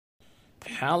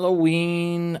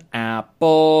Halloween,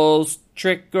 apples,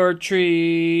 trick or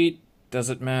treat. Does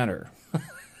it matter?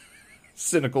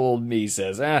 Cynical old me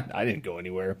says, I didn't go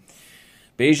anywhere.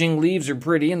 Beijing leaves are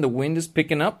pretty and the wind is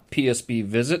picking up. PSB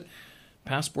visit.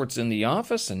 Passport's in the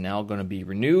office and now going to be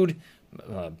renewed.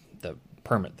 The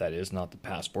permit, that is, not the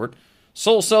passport.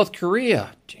 Seoul, South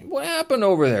Korea. What happened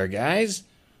over there, guys?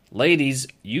 Ladies,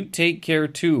 you take care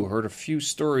too. Heard a few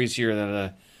stories here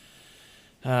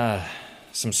that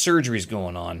some surgeries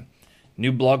going on.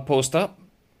 New blog post up.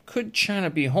 Could China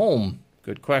be home?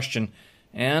 Good question.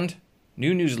 And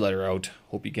new newsletter out.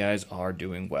 Hope you guys are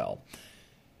doing well.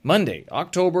 Monday,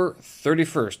 October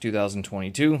 31st,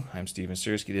 2022. I'm Steven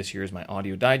Sersky. This here is my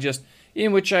audio digest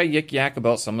in which I yak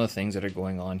about some of the things that are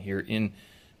going on here in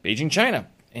Beijing, China.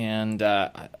 And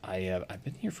I've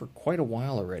been here for quite a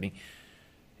while already.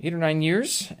 8 or 9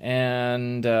 years,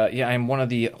 and I'm one of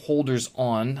the holders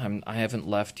on. I haven't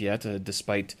left yet,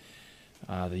 despite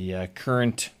the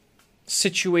current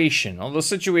situation. Although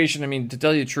situation, I mean, to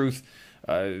tell you the truth,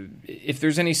 if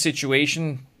there's any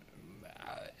situation,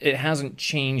 it hasn't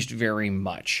changed very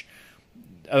much,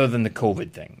 other than the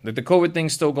COVID thing. The COVID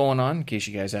thing's still going on, in case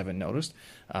you guys haven't noticed.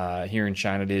 Here in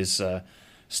China, it is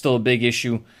still a big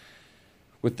issue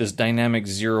with this dynamic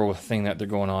zero thing that they're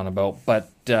going on about, but...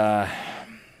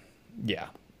 yeah.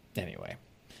 Anyway,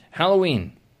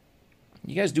 Halloween.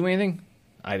 You guys do anything?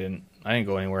 I didn't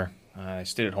go anywhere. I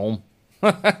stayed at home.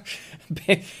 I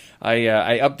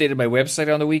updated my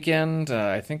website on the weekend.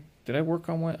 I think, did I work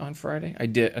on Friday? I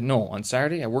did. No, on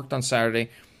Saturday. I worked on Saturday,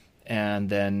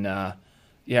 and then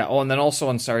and then also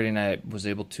on Saturday night I was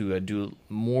able to do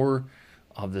more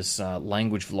of this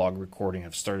language vlog recording.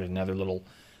 I've started another little,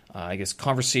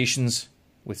 conversations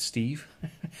with Steve,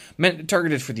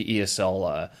 targeted for the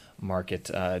ESL market,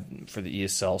 for the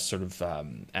ESL sort of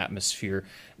atmosphere,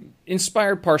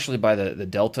 inspired partially by the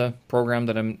Delta program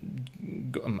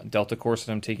Delta course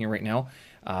that I'm taking right now,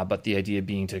 but the idea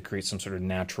being to create some sort of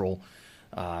natural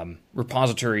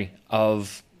repository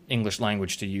of English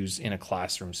language to use in a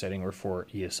classroom setting or for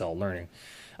ESL learning.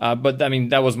 But I mean,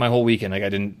 that was my whole weekend. Like, I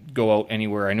didn't go out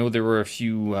anywhere. I know there were a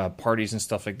few parties and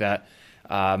stuff like that.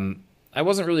 I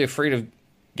wasn't really afraid of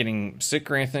getting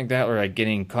sick or anything like that, or like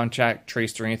getting contact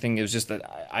traced or anything. It was just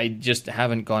that I just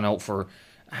haven't gone out for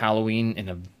Halloween in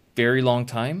a very long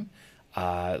time.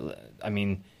 I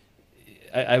would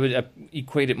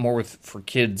equate it more for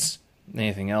kids than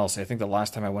anything else. I think the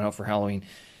last time I went out for Halloween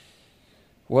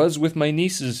was with my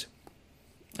nieces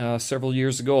several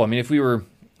years ago. I mean, if I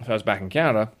was back in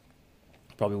Canada,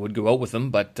 I probably would go out with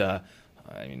them, but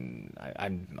I'm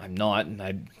not, and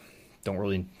I don't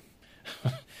really...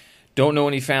 Don't know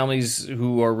any families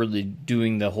who are really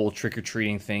doing the whole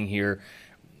trick-or-treating thing here.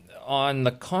 On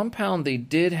the compound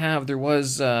there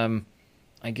was, was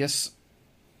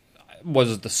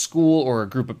it the school or a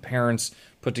group of parents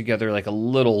put together like a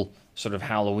little sort of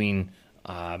Halloween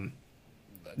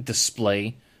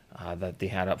display that they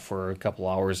had up for a couple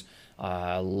hours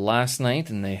last night,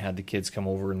 and they had the kids come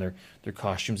over in their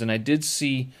costumes. And I did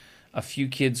see a few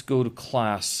kids go to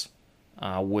class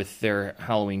with their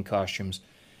Halloween costumes.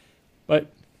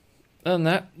 But other than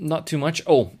that, not too much.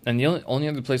 Oh, and the only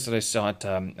other place that I saw it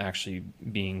actually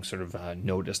being sort of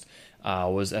noticed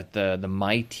was at the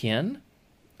Maitian.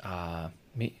 Not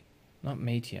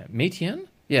Maitian. Maitian?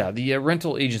 Yeah, the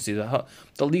rental agency, the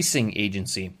leasing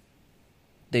agency.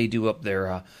 They do up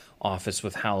their office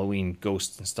with Halloween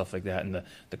ghosts and stuff like that, and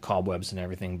the cobwebs and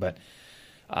everything. But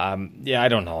I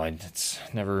don't know. It's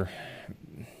never.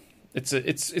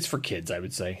 It's for kids, I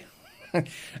would say.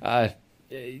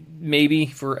 Maybe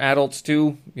for adults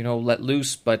too, let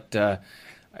loose, but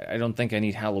I don't think I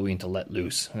need Halloween to let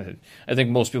loose. I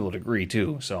think most people would agree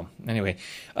too. So anyway,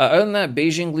 other than that,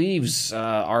 Beijing leaves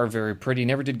are very pretty.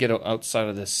 Never did get outside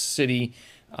of the city.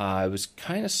 It was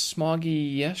kind of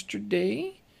smoggy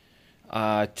yesterday.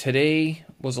 Today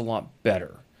was a lot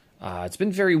better. It's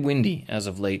been very windy as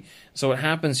of late. So what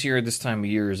happens here at this time of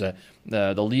year is that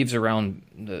the leaves around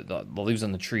the leaves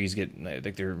on the trees get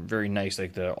like they're very nice,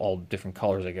 like they're all different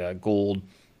colors, like gold.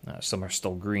 Some are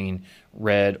still green,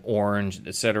 red, orange,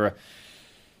 etc.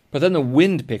 But then the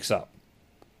wind picks up,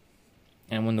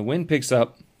 and when the wind picks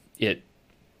up, it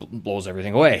blows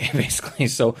everything away, basically.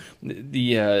 So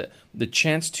the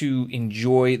chance to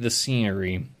enjoy the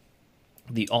scenery,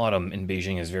 the autumn in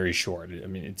Beijing is very short. I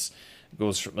mean, it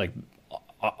goes from like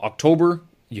October,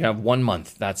 you have 1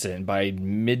 month, that's it. And by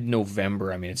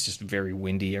mid-November, I mean, it's just very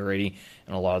windy already,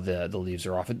 and a lot of the leaves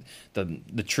are off.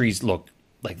 The trees look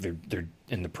like they're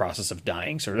in the process of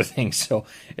dying, sort of thing. So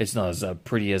it's not as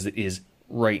pretty as it is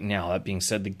right now. That being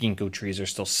said, the ginkgo trees are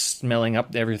still smelling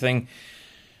up everything.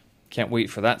 Can't wait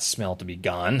for that smell to be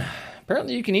gone.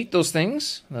 Apparently you can eat those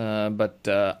things, but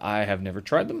I have never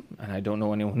tried them, and I don't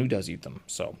know anyone who does eat them.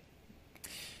 So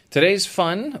today's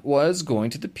fun was going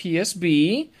to the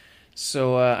PSB,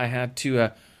 so I had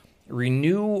to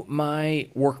renew my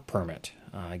work permit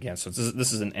again. So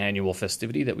this is an annual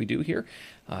festivity that we do here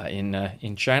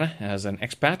in China as an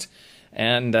expat,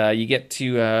 and you get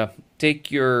to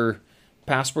take your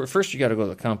passport. First, you got to go to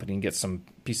the company and get some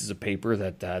pieces of paper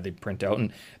that they print out,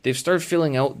 and they've started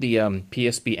filling out the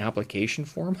PSB application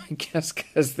form, I guess,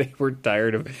 because they were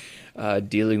tired of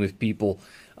dealing with people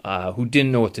who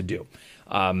didn't know what to do.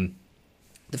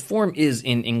 The form is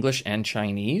in English and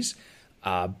Chinese,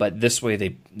 but this way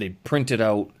they print it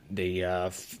out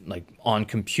like on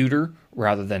computer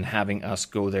rather than having us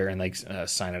go there and like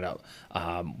sign it out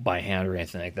by hand or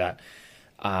anything like that.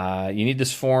 You need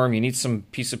this form. You need some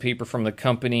piece of paper from the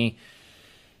company.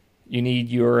 You need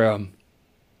your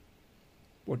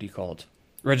what do you call it?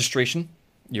 Registration.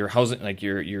 Your housing, like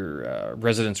your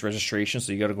residence registration.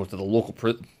 So you got to go to the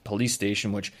local police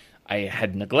station, which I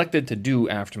had neglected to do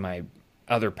after my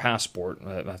other passport,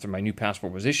 after my new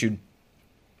passport was issued.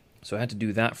 So I had to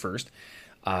do that first,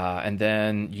 and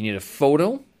then you need a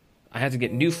photo. I had to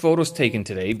get new photos taken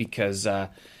today because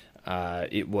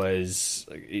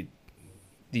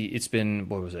it's been,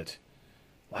 what was it?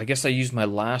 Well, I guess I used my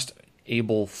last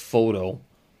able photo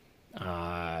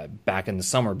back in the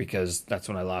summer because that's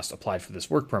when I last applied for this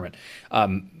work permit.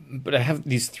 But I have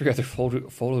these 3 other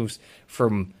photos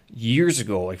from years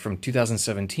ago, like from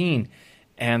 2017,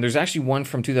 and there's actually one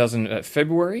from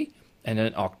February and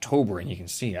then October, and you can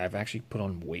see I've actually put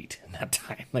on weight in that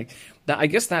time. Like I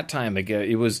guess that time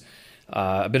it was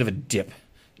a bit of a dip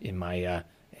in my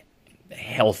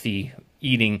healthy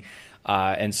eating.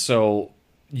 And so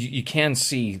you can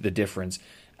see the difference,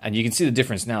 and you can see the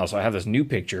difference now. So I have this new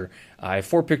picture. I have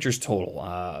 4 pictures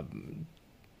total.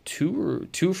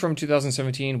 Two from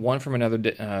 2017, one from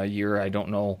another year, I don't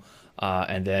know,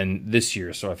 and then this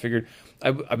year. So I figured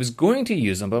I was going to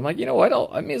use them, but I'm like, you know what?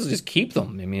 I may as well just keep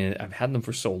them. I mean, I've had them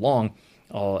for so long.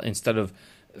 Instead of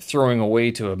throwing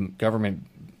away to a government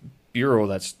bureau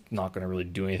that's not going to really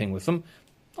do anything with them,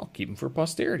 I'll keep them for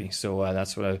posterity. So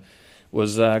that's what I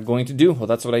was going to do. Well,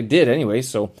 that's what I did anyway.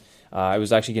 So I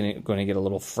was actually going to get a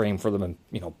little frame for them and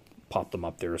pop them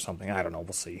up there or something. I don't know.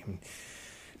 We'll see.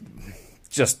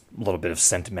 Just a little bit of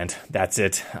sentiment. That's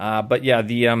it. But yeah,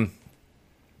 the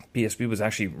PSB was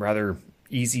actually rather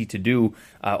easy to do.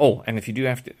 And if you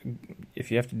have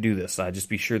to do this, just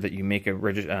be sure that you make a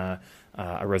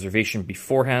reservation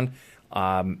beforehand.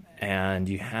 And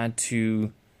you had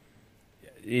to.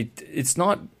 It's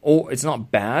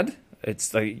not bad.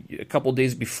 It's like a couple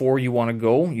days before you want to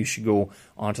go. You should go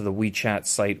onto the WeChat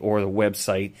site or the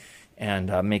website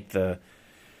and make the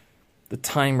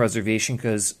time reservation,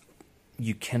 because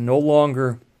you can no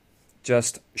longer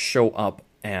just show up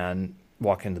and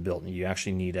walk in the building. You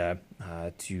actually need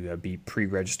to be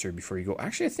pre-registered before you go.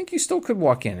 Actually, I think you still could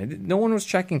walk in. No one was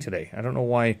checking today. I don't know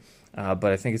why, but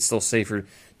I think it's still safer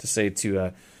to say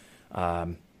to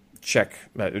check,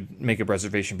 make a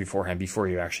reservation beforehand before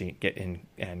you actually get in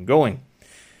and going.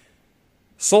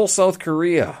 Seoul, South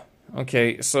Korea.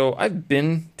 Okay, so I've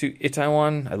been to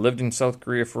Itaewon. I lived in South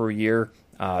Korea for a year.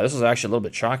 This was actually a little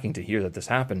bit shocking to hear that this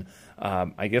happened.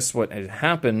 I guess what had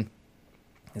happened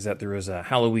is that there was a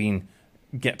Halloween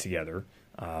get-together,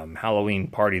 Halloween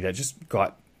party that just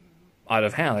got out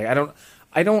of hand. Like,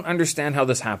 I don't understand how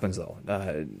this happens, though.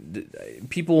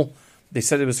 People, they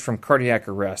said it was from cardiac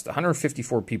arrest.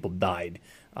 154 people died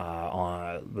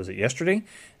was it yesterday,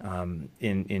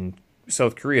 in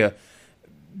South Korea,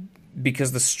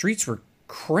 because the streets were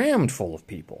crammed full of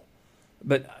people.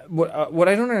 But what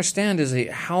I don't understand is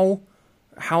how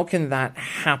can that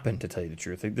happen, to tell you the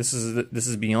truth? Like, this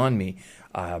is beyond me.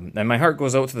 And my heart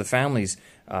goes out to the families,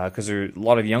 because there are a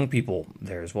lot of young people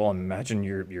there as well. Imagine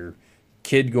your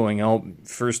kid going out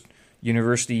first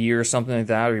university year or something like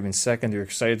that, or even second. They're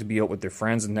excited to be out with their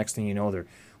friends, and next thing you know,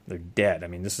 they're dead. I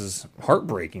mean, this is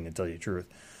heartbreaking, to tell you the truth.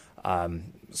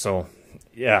 So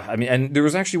yeah, I mean, and there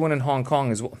was actually one in Hong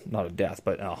Kong as well. Not a death,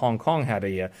 but Hong Kong had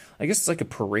I guess it's like a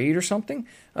parade or something.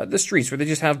 The streets, where they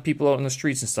just have people out in the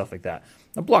streets and stuff like that.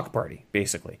 A block party,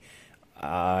 basically.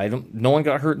 No one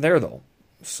got hurt there though.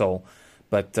 So,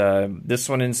 but this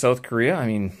one in South Korea, I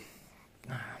mean,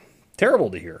 terrible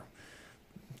to hear.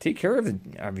 Take care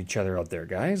of each other out there,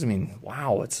 guys. I mean,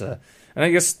 wow, it's and I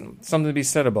guess something to be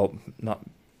said about not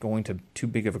going to too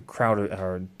big of a crowd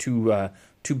or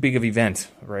too big of event,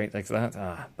 right? Like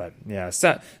that. But yeah,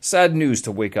 sad news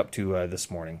to wake up to this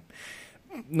morning.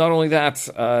 Not only that,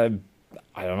 I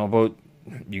don't know about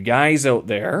you guys out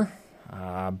there.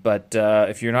 But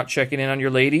if you're not checking in on your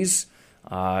ladies,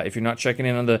 if you're not checking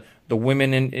in on the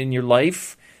women in your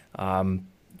life,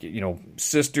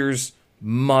 sisters,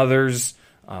 mothers,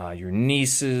 your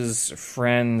nieces,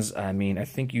 friends, I mean, I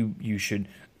think you should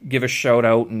give a shout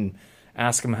out and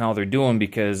ask them how they're doing,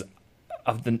 because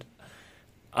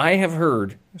I have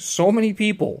heard so many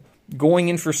people going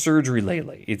in for surgery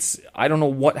lately. I don't know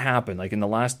what happened. Like in the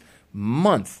last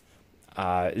month,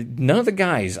 none of the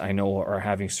guys I know are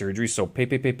having surgery. So pay.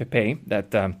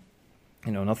 That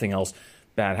nothing else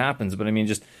bad happens. But I mean,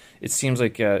 just it seems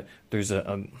like there's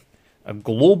a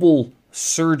global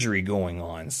surgery going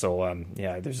on. So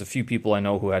there's a few people I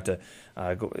know who had to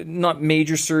go, not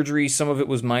major surgery. Some of it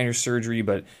was minor surgery,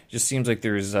 but it just seems like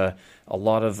there's a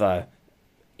lot of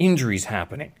injuries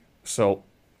happening. So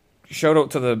shout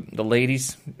out to the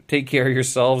ladies. Take care of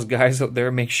yourselves, guys out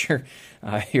there. Make sure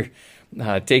you're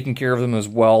taking care of them as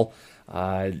well.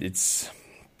 Life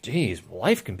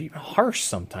can be harsh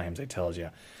sometimes, I tell you.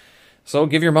 So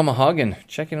give your mom a hug and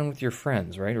check in with your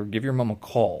friends, right? Or give your mom a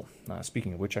call.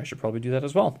 Speaking of which, I should probably do that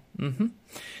as well.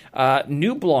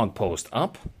 New blog post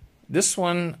up. This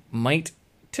one might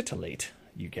titillate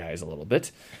you guys a little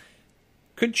bit.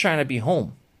 Could China be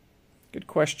home? Good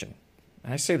question.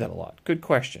 I say that a lot. Good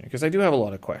question, because I do have a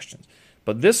lot of questions.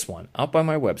 But this one, up on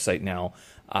my website now,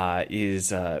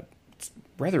 is a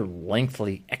rather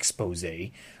lengthy expose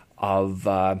of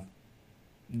whether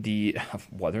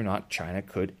or not China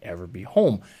could ever be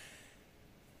home,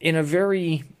 in a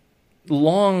very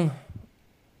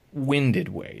long-winded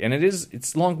way. And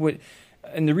it's long-winded.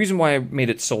 And the reason why I made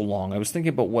it so long, I was thinking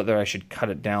about whether I should cut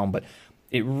it down, but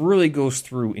it really goes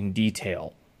through in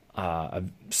detail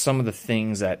of some of the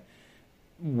things that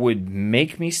would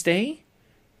make me stay,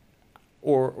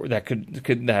 or that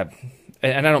could that,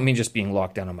 and I don't mean just being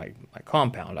locked down on my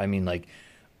compound. I mean like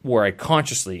where I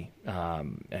consciously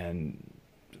and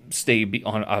stay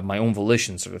on my own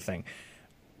volition, sort of thing.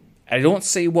 I don't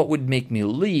say what would make me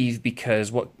leave,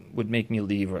 because what would make me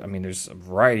leave, I mean, there's a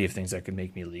variety of things that could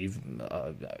make me leave.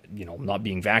 Not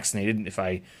being vaccinated. If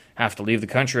I have to leave the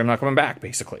country, I'm not coming back,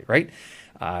 basically, right?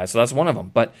 So that's one of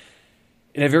them. But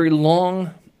in a very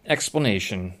long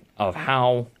explanation of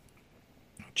how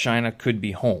China could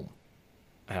be home,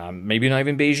 maybe not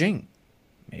even Beijing,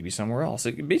 maybe somewhere else.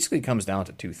 It basically comes down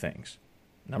to two things.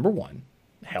 Number one,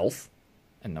 health,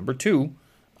 and number two,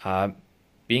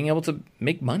 being able to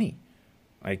make money.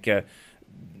 Like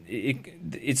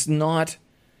it's not,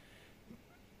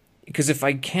 because if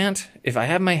I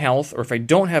have my health, or if I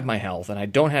don't have my health and I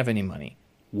don't have any money,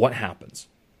 what happens?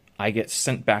 I get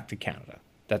sent back to Canada.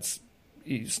 That's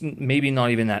maybe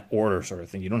not even that order, sort of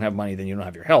thing. You don't have money, then you don't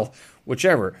have your health,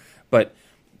 whichever. But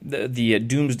the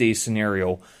doomsday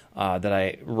scenario that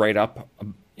I write up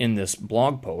in this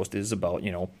blog post is about,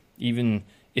 even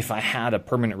if I had a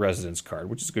permanent residence card,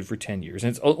 which is good for 10 years,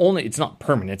 and it's not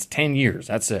permanent, it's 10 years,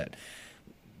 that's it.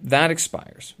 That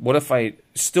expires. What if I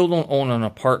still don't own an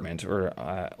apartment, or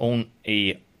own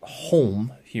a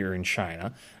home here in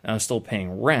China, and I'm still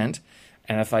paying rent,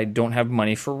 and if I don't have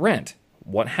money for rent,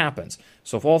 what happens?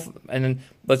 So and then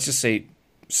let's just say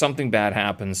something bad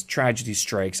happens, tragedy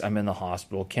strikes, I'm in the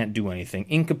hospital, can't do anything,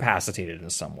 incapacitated in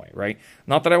some way, right?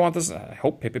 Not that I want this, I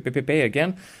hope pay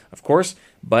again, of course,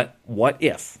 but what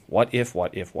if?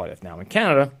 Now in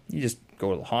Canada, you just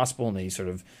go to the hospital and they sort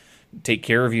of take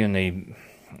care of you, and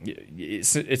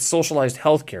it's socialized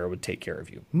healthcare would take care of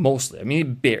you, mostly. I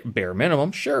mean, bare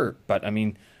minimum, sure, but I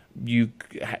mean, you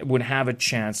would have a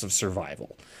chance of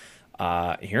survival.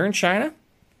 Here in China,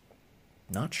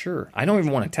 not sure. I don't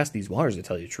even want to test these waters, to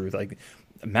tell you the truth. Like,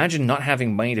 imagine not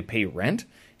having money to pay rent,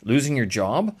 losing your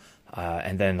job,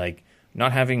 and then like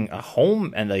not having a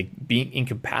home, and like being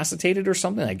incapacitated or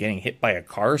something, like getting hit by a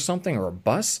car or something, or a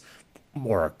bus,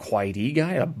 or a quiet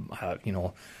guy,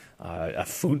 a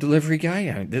food delivery guy.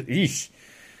 I mean,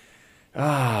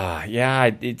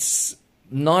 it's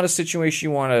not a situation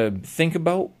you want to think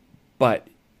about, but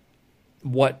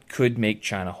what could make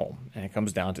China home? And it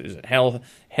comes down to, is it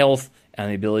health, and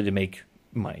the ability to make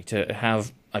money, to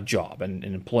have a job and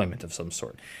an employment of some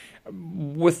sort.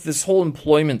 With this whole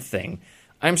employment thing,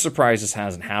 I'm surprised this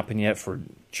hasn't happened yet, for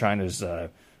China's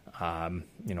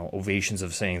ovations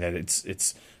of saying that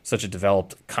it's such a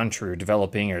developed country, or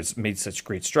developing, or it's made such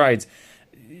great strides.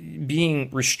 Being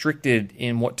restricted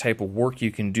in what type of work you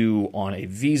can do on a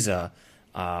visa,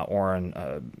 or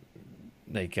on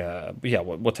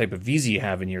what type of visa you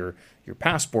have in your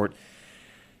passport,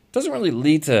 doesn't really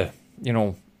lead to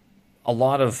a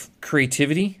lot of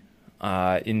creativity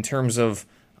in terms of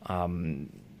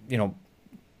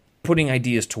putting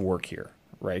ideas to work here,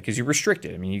 right? Because you're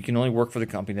restricted. I mean, you can only work for the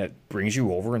company that brings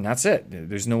you over, and that's it.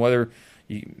 There's no other.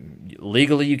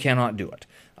 Legally, you cannot do it.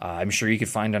 I'm sure you could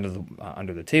find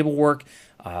under the table work.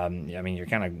 I mean, you're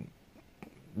kind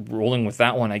of rolling with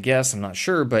that one, I guess. I'm not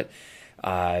sure, but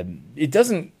it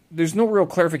doesn't. There's no real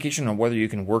clarification on whether you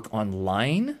can work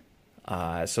online.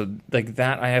 So like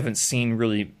that, I haven't seen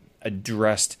really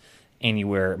addressed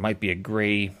anywhere. It might be a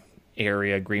gray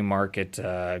area, gray market,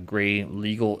 gray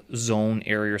legal zone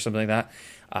area or something like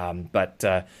that.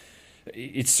 But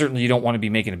it's certainly, you don't want to be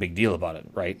making a big deal about it,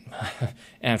 right?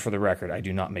 And for the record, I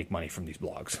do not make money from these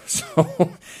blogs.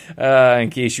 So in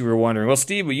case you were wondering, well,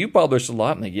 Steve, well, you publish a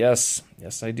lot. I'm like, yes,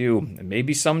 I do. And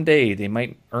maybe someday they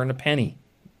might earn a penny.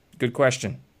 Good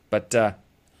question. But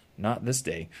not this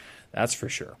day. That's for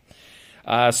sure.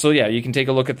 So yeah, you can take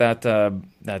a look at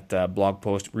that blog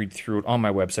post, read through it on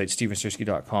my website,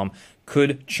 stevensersky.com.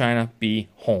 Could China be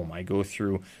home? I go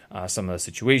through some of the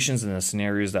situations and the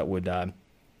scenarios that would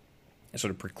sort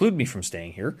of preclude me from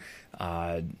staying here.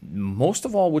 Most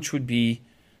of all, which would be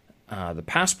the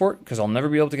passport, because I'll never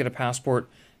be able to get a passport,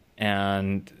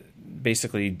 and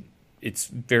basically it's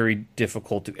very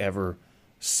difficult to ever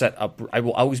set up. I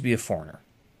will always be a foreigner.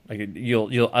 Like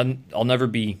I'll never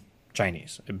be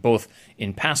Chinese, both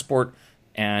in passport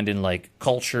and in like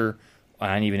culture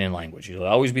and even in language. You'll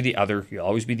always be the other. You'll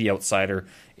always be the outsider.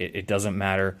 It doesn't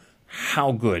matter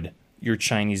how good your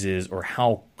Chinese is or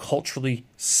how culturally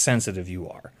sensitive you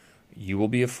are. You will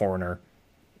be a foreigner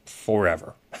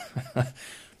forever.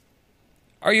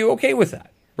 Are you okay with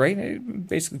that? Right? It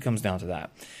basically comes down to that.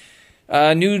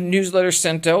 New newsletter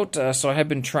sent out. So I have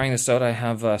been trying this out. I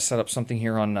have set up something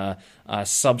here on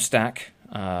Substack.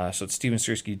 So it's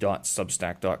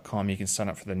stevensersky.substack.com. You can sign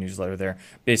up for the newsletter there.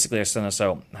 Basically, I send this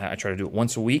out. I try to do it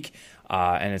once a week,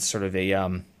 and it's sort of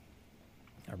a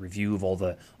review of all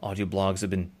the audio blogs I've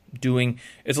been doing.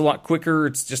 It's a lot quicker.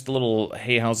 It's just a little,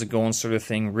 hey, how's it going sort of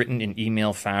thing, written in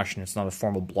email fashion. It's not a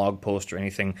formal blog post or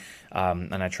anything.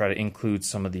 And I try to include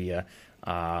some of the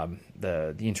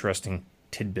interesting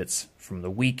tidbits from the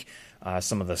week,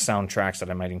 some of the soundtracks that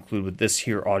I might include with this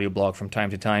here audio blog from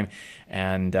time to time,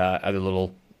 and other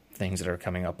little things that are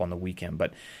coming up on the weekend.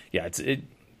 But yeah,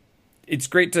 it's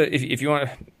great to, if you want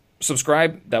to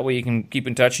subscribe, that way you can keep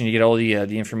in touch and you get all the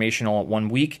information all at 1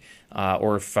 week.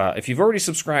 Or if you've already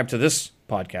subscribed to this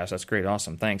podcast, that's great,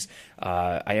 awesome, thanks.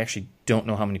 I actually don't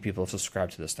know how many people have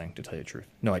subscribed to this thing, to tell you the truth.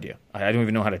 No idea. I don't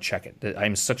even know how to check it.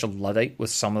 I'm such a Luddite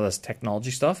with some of this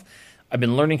technology stuff. I've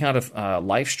been learning how to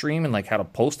live stream and like how to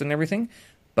post and everything,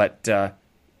 but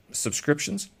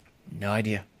subscriptions, no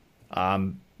idea.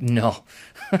 No.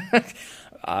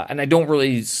 And I don't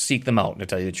really seek them out, to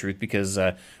tell you the truth, because,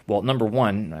 well, number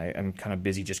one, I'm kind of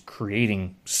busy just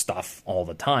creating stuff all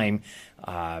the time,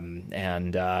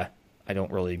 and I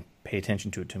don't really pay attention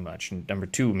to it too much. And number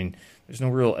two, I mean, there's no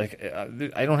real,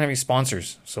 I don't have any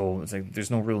sponsors, so it's like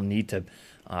there's no real need to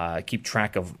keep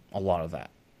track of a lot of that.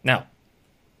 Now,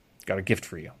 got a gift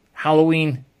for you.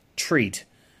 Halloween treat.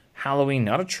 Halloween,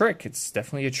 not a trick. It's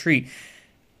definitely a treat.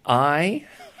 I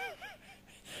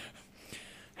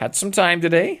had some time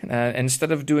today, and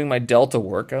instead of doing my Delta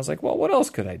work, I was like, well, what else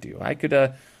could I do? I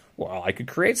could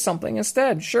create something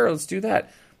instead. Sure, let's do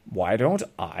that. Why don't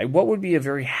I? What would be a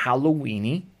very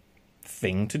Halloween-y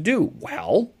thing to do?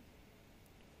 Well,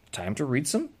 time to read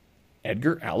some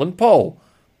Edgar Allan Poe.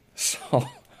 So,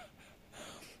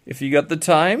 if you got the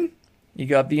time, you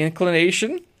got the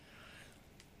inclination,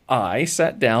 I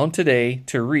sat down today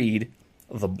to read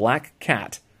The Black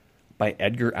Cat by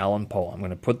Edgar Allan Poe. I'm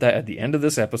going to put that at the end of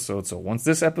this episode, so once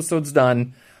this episode's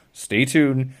done, stay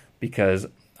tuned, because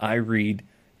I read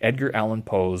Edgar Allan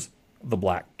Poe's The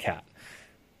Black Cat.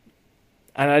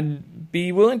 And I'd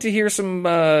be willing to hear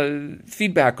some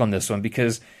feedback on this one,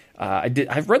 because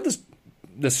I've read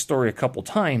this story a couple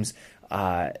times,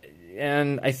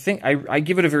 and I think I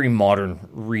give it a very modern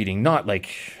reading. Not like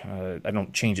I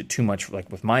don't change it too much,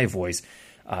 like with my voice,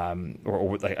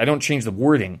 or like I don't change the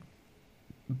wording,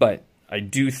 but I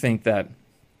do think that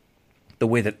the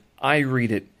way that I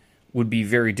read it would be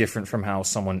very different from how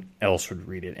someone else would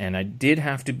read it, and I did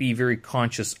have to be very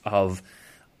conscious of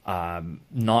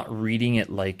not reading it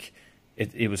like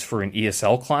it was for an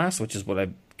ESL class, which is what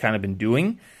I've kind of been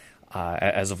doing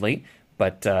as of late,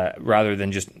 but rather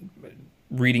than just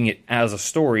reading it as a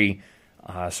story,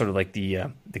 sort of like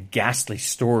the ghastly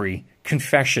story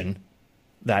confession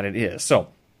that it is. So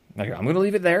I'm going to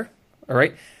leave it there. All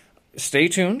right, stay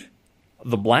tuned.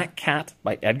 The Black Cat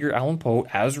by Edgar Allan Poe,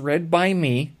 as read by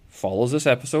me, follows this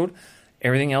episode.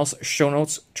 Everything else, show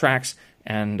notes, tracks,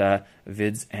 and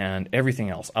vids, and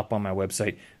everything else up on my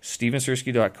website,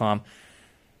 stevensersky.com.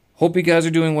 Hope you guys are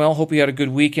doing well. Hope you had a good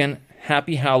weekend.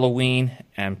 Happy Halloween,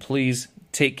 and please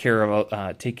take care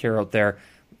out there.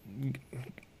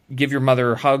 Give your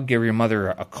mother a hug, give your mother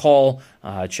a call,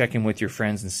 check in with your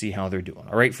friends and see how they're doing.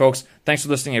 All right, folks, thanks for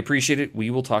listening. I appreciate it. We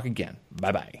will talk again.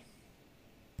 Bye-bye.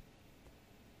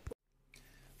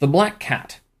 The Black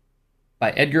Cat by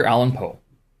Edgar Allan Poe.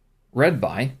 Read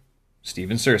by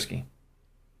Stephen Sersky.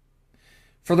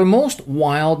 For the most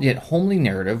wild yet homely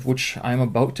narrative which I am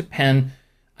about to pen,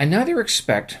 I neither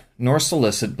expect nor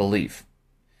solicit belief.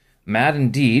 Mad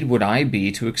indeed would I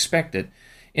be to expect it,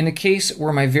 in a case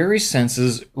where my very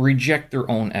senses reject their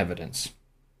own evidence.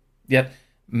 Yet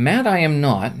mad I am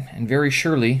not, and very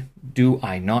surely do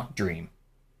I not dream.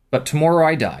 But tomorrow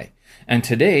I die, and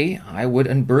today I would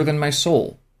unburthen my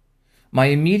soul. My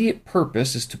immediate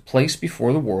purpose is to place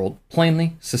before the world,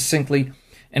 plainly, succinctly,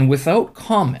 and without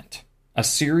comment, a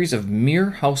series of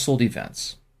mere household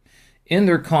events. In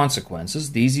their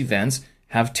consequences, these events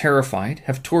have terrified,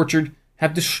 have tortured,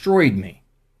 have destroyed me.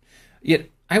 Yet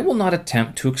I will not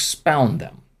attempt to expound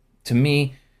them. To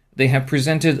me, they have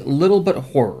presented little but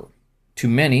horror. To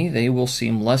many, they will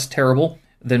seem less terrible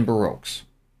than Baroque's.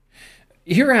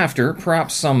 Hereafter,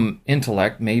 perhaps some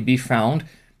intellect may be found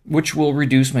which will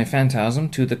reduce my phantasm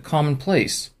to the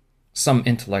commonplace, some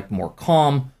intellect more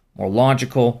calm, more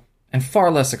logical, and far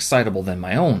less excitable than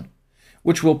my own,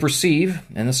 which will perceive,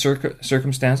 in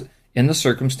the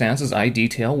circumstances I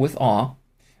detail with awe,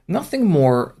 nothing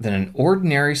more than an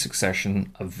ordinary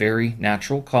succession of very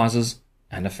natural causes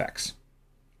and effects.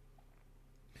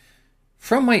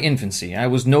 From my infancy, I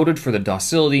was noted for the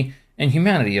docility and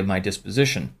humanity of my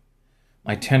disposition.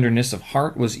 My tenderness of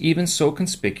heart was even so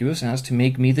conspicuous as to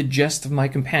make me the jest of my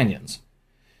companions.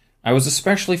 I was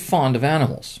especially fond of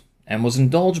animals, and was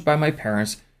indulged by my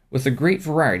parents with a great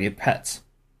variety of pets.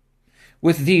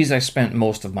 With these I spent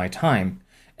most of my time,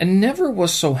 and never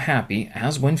was so happy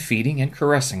as when feeding and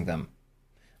caressing them.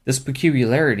 This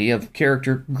peculiarity of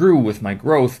character grew with my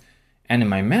growth, and in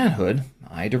my manhood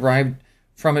I derived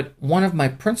from it one of my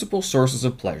principal sources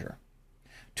of pleasure.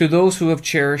 To those who have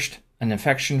cherished an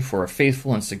affection for a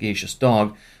faithful and sagacious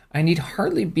dog, I need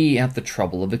hardly be at the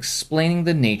trouble of explaining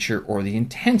the nature or the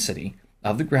intensity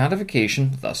of the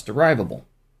gratification thus derivable.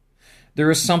 There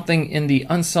is something in the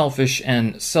unselfish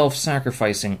and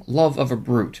self-sacrificing love of a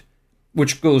brute,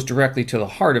 which goes directly to the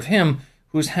heart of him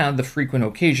who has had the frequent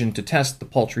occasion to test the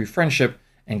paltry friendship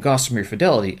and gossamer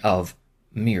fidelity of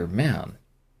mere man.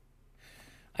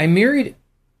 I married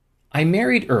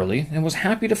early, and was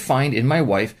happy to find in my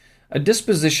wife a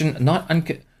disposition not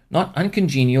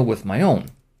uncongenial with my own.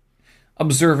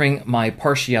 Observing my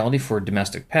partiality for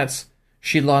domestic pets,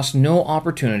 she lost no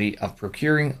opportunity of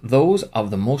procuring those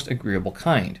of the most agreeable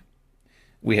kind.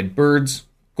 We had birds,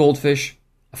 goldfish,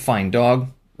 a fine dog,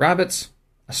 rabbits,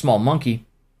 a small monkey,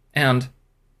 and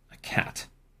a cat.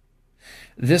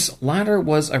 This latter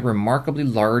was a remarkably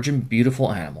large and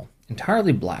beautiful animal,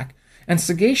 entirely black, and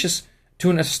sagacious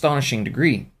to an astonishing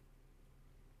degree.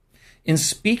 In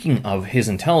speaking of his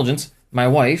intelligence, my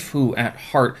wife, who at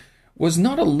heart was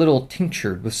not a little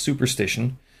tinctured with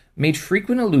superstition, made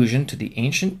frequent allusion to the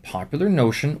ancient popular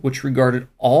notion which regarded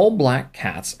all black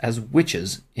cats as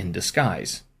witches in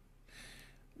disguise.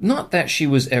 Not that she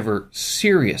was ever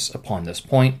serious upon this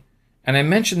point, and I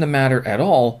mention the matter at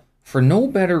all for no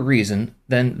better reason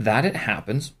than that it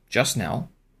happens, just now,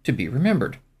 to be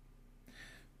remembered.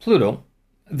 Pluto,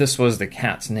 this was the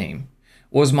cat's name,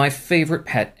 was my favorite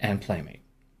pet and playmate.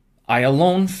 I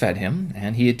alone fed him,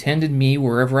 and he attended me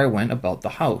wherever I went about the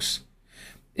house.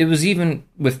 It was even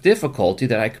with difficulty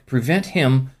that I could prevent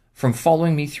him from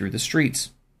following me through the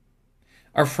streets.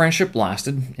 Our friendship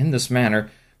lasted, in this manner,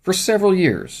 for several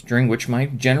years, during which my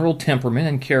general temperament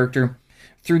and character,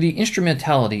 through the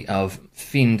instrumentality of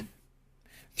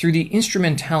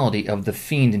the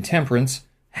fiend intemperance,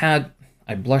 had,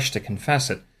 I blush to confess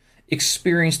it,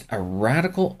 experienced a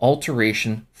radical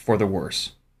alteration for the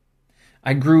worse.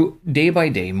 I grew day by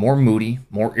day more moody,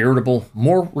 more irritable,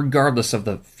 more regardless of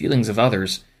the feelings of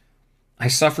others. I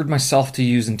suffered myself to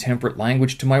use intemperate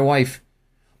language to my wife.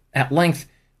 At length,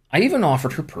 I even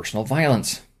offered her personal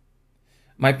violence.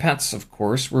 My pets, of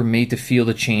course, were made to feel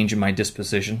the change in my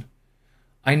disposition.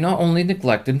 I not only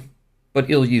neglected,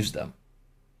 but ill-used them.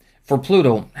 For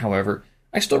Pluto, however,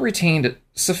 I still retained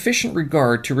sufficient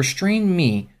regard to restrain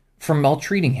me from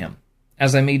maltreating him,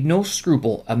 as I made no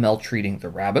scruple of maltreating the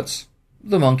rabbits,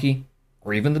 the monkey,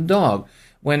 or even the dog,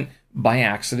 when, by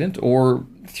accident or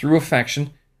through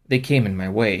affection, they came in my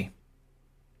way.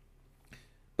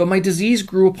 But my disease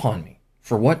grew upon me,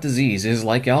 for what disease is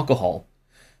like alcohol?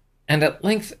 And at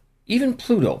length, even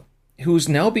Pluto, who was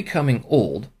now becoming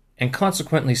old, and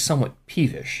consequently somewhat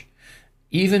peevish,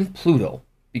 Even Pluto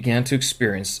began to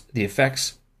experience the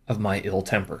effects of my ill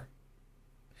temper.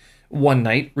 One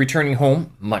night, returning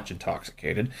home, much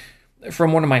intoxicated,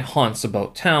 from one of my haunts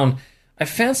about town, I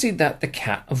fancied that the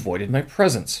cat avoided my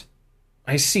presence.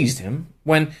 I seized him,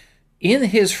 when, in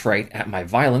his fright at my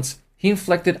violence, he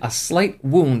inflicted a slight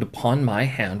wound upon my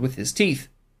hand with his teeth.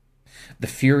 The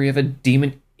fury of a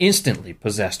demon instantly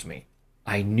possessed me.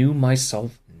 I knew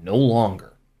myself no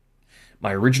longer.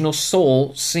 My original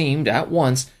soul seemed at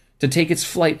once to take its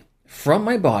flight from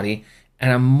my body,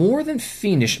 and a more than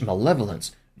fiendish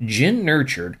malevolence,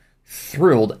 gin-nurtured,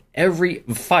 thrilled every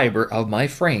fibre of my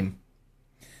frame.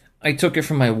 I took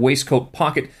from my waistcoat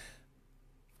pocket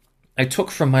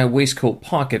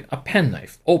a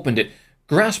penknife, opened it,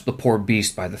 grasped the poor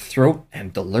beast by the throat,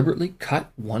 and deliberately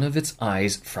cut one of its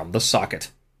eyes from the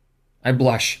socket. I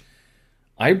blush,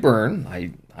 I burn,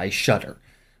 I shudder,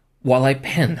 while I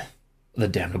pen the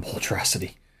damnable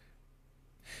atrocity.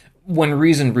 When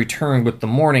reason returned with the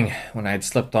morning, when I had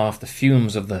slept off the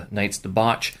fumes of the night's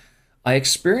debauch, I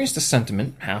experienced a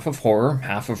sentiment, half of horror,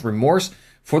 half of remorse,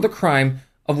 for the crime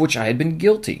of which I had been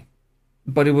guilty.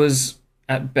 But it was,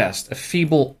 at best, a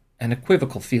feeble and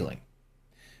equivocal feeling,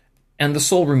 and the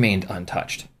soul remained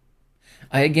untouched.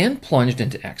 I again plunged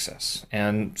into excess,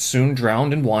 and soon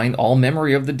drowned in wine all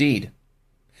memory of the deed.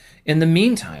 In the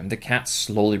meantime, the cat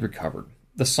slowly recovered.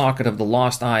 The socket of the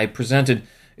lost eye presented,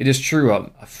 it is true,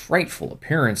 a frightful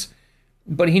appearance,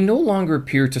 but he no longer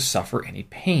appeared to suffer any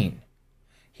pain.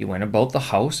 He went about the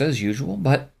house as usual,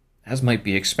 but, as might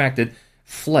be expected,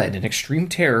 fled in extreme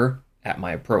terror at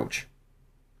my approach.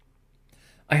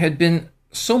 I had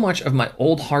so much of my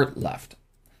old heart left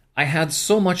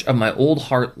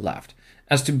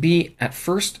as to be at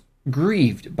first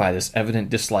grieved by this evident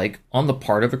dislike on the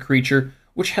part of a creature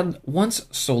which had once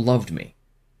so loved me.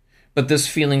 But this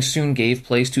feeling soon gave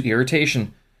place to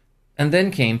irritation, and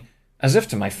then came, as if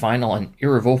to my final and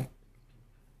irrevocable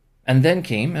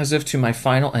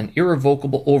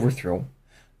overthrow,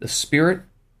 the spirit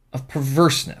of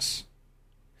perverseness.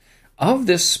 Of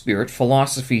this spirit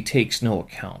philosophy takes no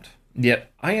account,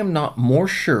 yet I am not more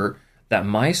sure that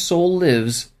my soul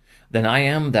lives than I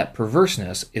am that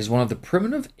perverseness is one of the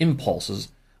primitive impulses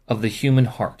of the human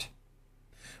heart,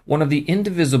 one of the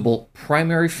indivisible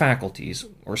primary faculties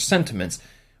or sentiments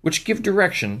which give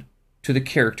direction to the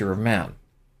character of man.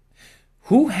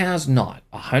 Who has not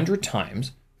 100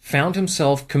 times found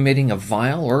himself committing a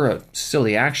vile or a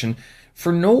silly action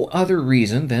for no other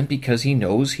reason than because he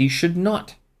knows he should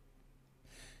not?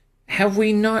 Have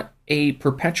we not a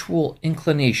perpetual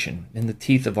inclination in the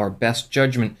teeth of our best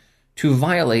judgment to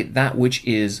violate that which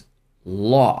is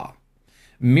law,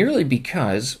 merely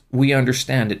because we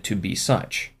understand it to be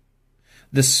such?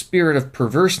 The spirit of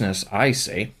perverseness, I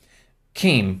say,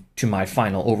 came to my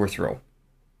final overthrow.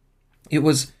 It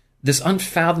was this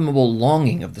unfathomable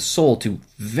longing of the soul to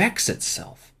vex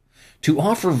itself, to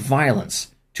offer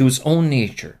violence to its own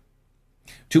nature,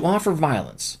 to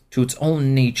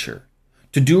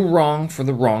do wrong for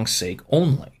the wrong's sake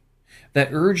only, that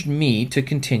urged me to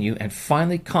continue and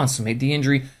finally consummate the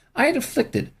injury I had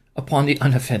inflicted upon the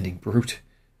unoffending brute.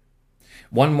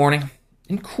 One morning,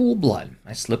 in cool blood,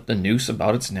 I slipped a noose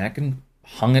about its neck and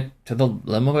hung it to the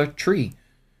limb of a tree,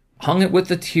 hung it with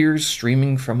the tears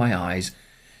streaming from my eyes,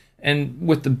 and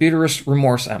with the bitterest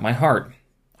remorse at my heart,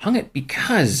 hung it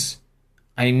because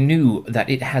I knew that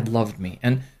it had loved me,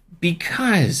 and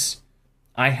because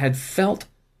I felt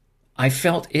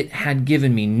it had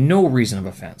given me no reason of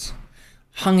offense.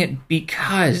 Hung it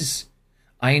because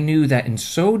I knew that in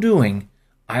so doing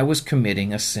I was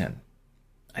committing a sin,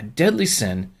 a deadly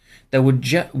sin that would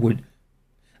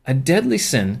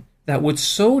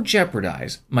so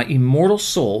jeopardize my immortal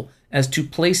soul as to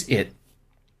place it,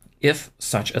 if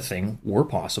such a thing were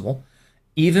possible,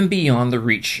 even beyond the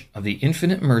reach of the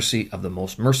infinite mercy of the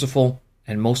most merciful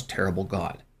and most terrible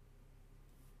God.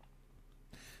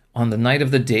 On the night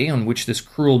of the day on which this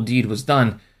cruel deed was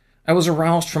done, I was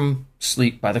aroused from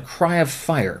sleep by the cry of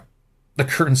fire. The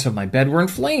curtains of my bed were in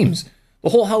flames. The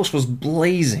whole house was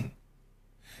blazing.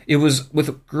 It was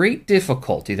with great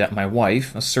difficulty that my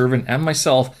wife, a servant, and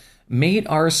myself made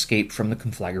our escape from the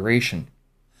conflagration.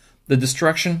 The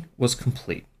destruction was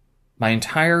complete. My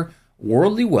entire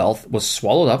worldly wealth was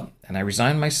swallowed up, and I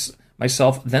resigned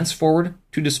myself thenceforward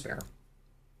to despair.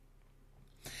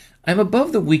 I am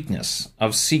above the weakness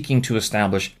of seeking to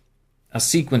establish a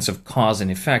sequence of cause and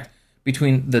effect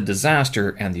between the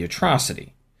disaster and the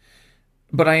atrocity,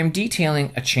 but I am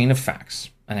detailing a chain of facts,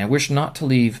 and I wish not to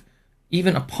leave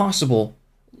even a possible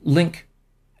link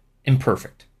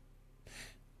imperfect.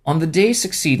 On the day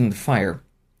succeeding the fire,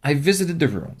 I visited the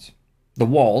ruins. The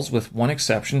walls, with one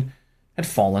exception, had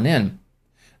fallen in.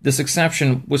 This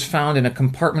exception was found in a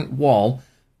compartment wall,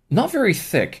 not very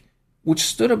thick, which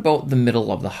stood about the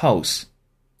middle of the house,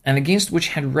 and against which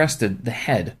had rested the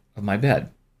head of my bed.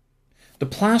 The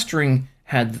plastering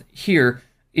had here,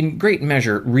 in great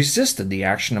measure, resisted the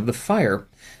action of the fire,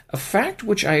 a fact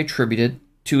which I attributed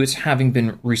to its having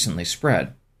been recently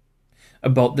spread.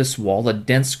 About this wall a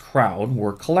dense crowd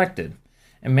were collected,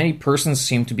 and many persons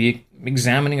seemed to be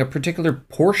examining a particular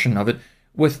portion of it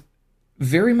with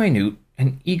very minute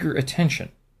and eager attention.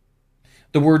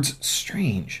 The words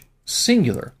strange,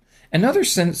 singular, and other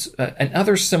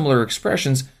similar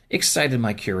expressions excited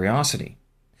my curiosity.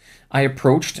 I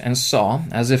approached and saw,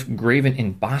 as if graven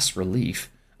in bas relief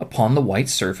upon the white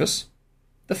surface,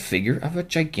 the figure of a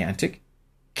gigantic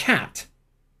cat.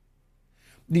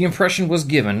 The impression was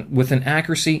given with an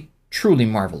accuracy truly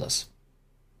marvelous.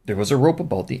 There was a rope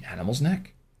about the animal's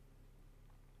neck.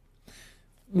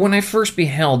 When I first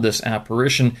beheld this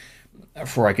apparition,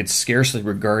 for I could scarcely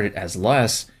regard it as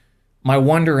less, my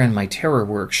wonder and my terror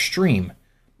were extreme,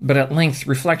 but at length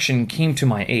reflection came to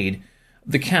my aid.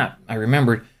 The cat, I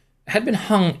remembered, had been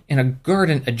hung in a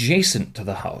garden adjacent to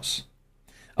the house.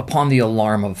 Upon the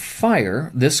alarm of fire,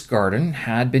 this garden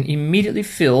had been immediately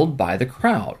filled by the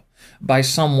crowd, by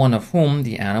some one of whom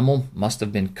the animal must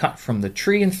have been cut from the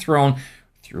tree and thrown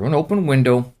through an open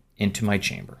window into my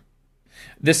chamber.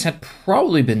 This had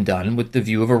probably been done with the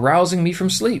view of arousing me from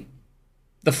sleep.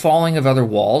 The falling of other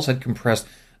walls had compressed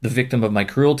the victim of my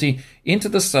cruelty into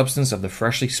the substance of the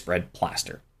freshly spread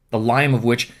plaster, the lime of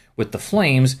which, with the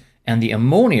flames and the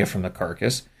ammonia from the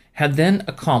carcass, had then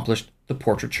accomplished the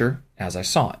portraiture as I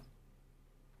saw it.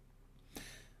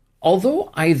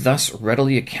 Although I thus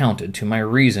readily accounted to my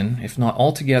reason, if not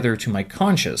altogether to my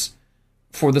conscience,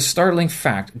 for the startling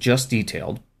fact just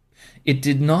detailed, it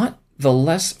did not the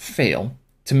less fail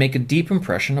to make a deep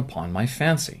impression upon my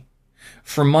fancy.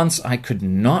 For months I could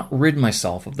not rid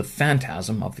myself of the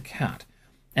phantasm of the cat,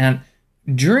 and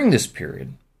during this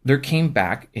period there came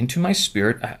back into my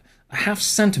spirit a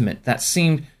half-sentiment that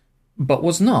seemed, but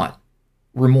was not,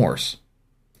 remorse.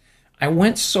 I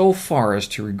went so far as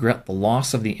to regret the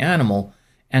loss of the animal,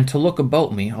 and to look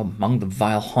about me among the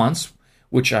vile haunts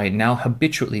which I now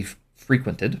habitually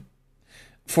frequented,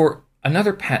 for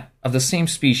another pet of the same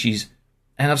species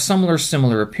and of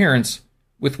similar appearance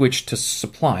with which to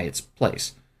supply its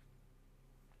place.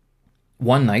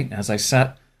 One night, as I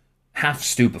sat half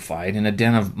stupefied in a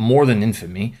den of more than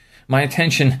infamy, my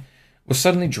attention was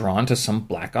suddenly drawn to some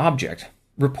black object,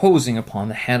 reposing upon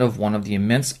the head of one of the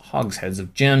immense hogsheads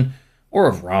of gin, or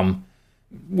of rum,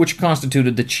 which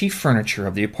constituted the chief furniture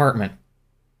of the apartment.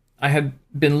 I had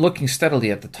been looking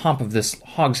steadily at the top of this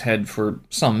hogshead for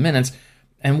some minutes,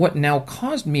 and what now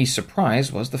caused me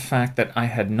surprise was the fact that I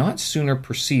had not sooner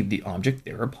perceived the object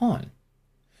thereupon.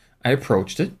 I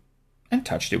approached it, and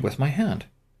touched it with my hand.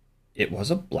 It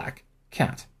was a black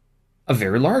cat, a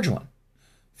very large one,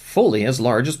 fully as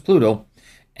large as Pluto,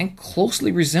 and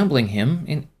closely resembling him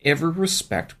in every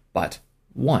respect but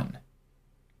one.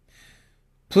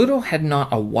 Pluto had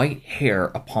not a white hair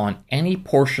upon any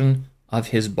portion of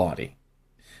his body,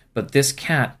 but this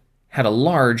cat had a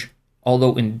large,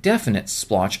 although indefinite,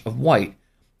 splotch of white,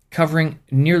 covering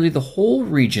nearly the whole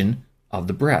region of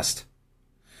the breast.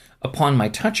 Upon my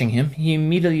touching him, he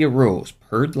immediately arose,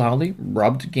 purred loudly,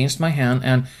 rubbed against my hand,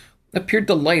 and appeared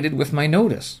delighted with my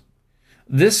notice.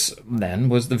 This, then,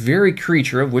 was the very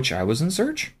creature of which I was in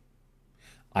search.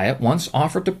 I at once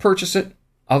offered to purchase it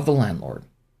of the landlord,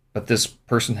 but this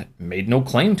person had made no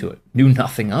claim to it, knew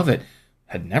nothing of it,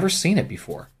 had never seen it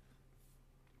before.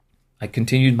 I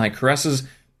continued my caresses,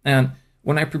 and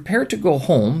when I prepared to go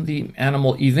home, the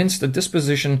animal evinced a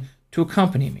disposition to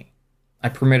accompany me. I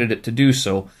permitted it to do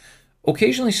so,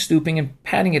 occasionally stooping and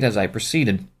patting it as I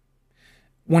proceeded.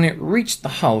 When it reached the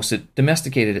house, it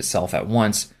domesticated itself at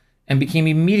once, and became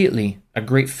immediately a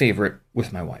great favorite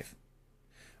with my wife.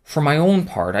 For my own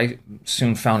part, I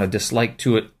soon found a dislike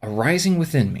to it arising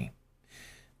within me.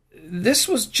 This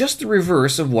was just the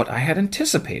reverse of what I had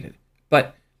anticipated,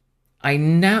 but I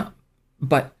know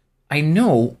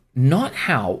not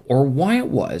how or why it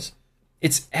was,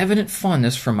 its evident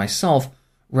fondness for myself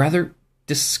rather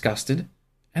disgusted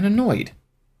and annoyed.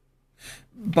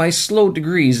 By slow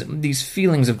degrees, these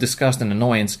feelings of disgust and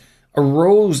annoyance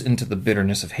arose into the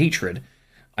bitterness of hatred.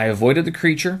 I avoided the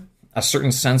creature, a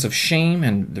certain sense of shame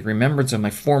and the remembrance of my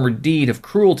former deed of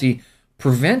cruelty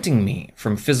preventing me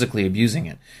from physically abusing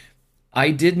it.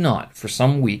 I did not, for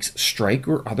some weeks, strike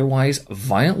or otherwise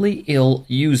violently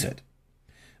ill-use it.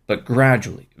 But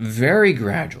gradually, very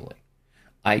gradually,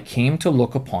 I came to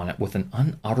look upon it with an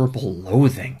unutterable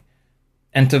loathing,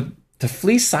 and to to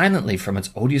flee silently from its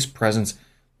odious presence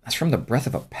as from the breath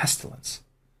of a pestilence.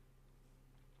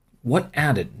 What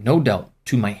added, no doubt,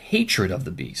 to my hatred of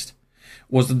the beast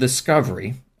was the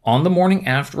discovery, on the morning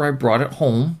after I brought it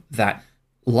home, that,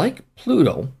 like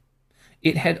Pluto,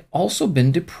 it had also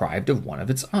been deprived of one of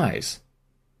its eyes.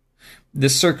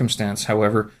 This circumstance,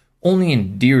 however, only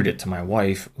endeared it to my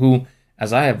wife, who,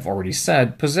 as I have already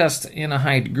said, possessed in a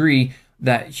high degree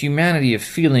that humanity of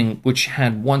feeling which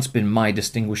had once been my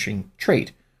distinguishing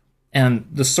trait, and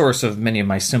the source of many of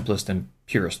my simplest and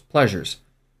purest pleasures.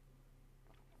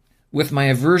 With my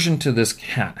aversion to this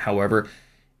cat, however,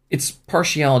 its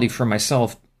partiality for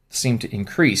myself seemed to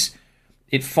increase.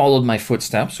 It followed my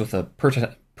footsteps with a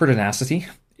pertinacity.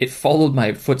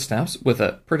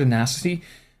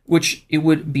 Which it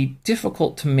would be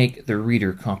difficult to make the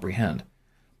reader comprehend.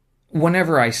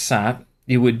 Whenever I sat,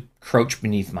 it would crouch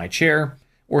beneath my chair,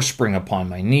 or spring upon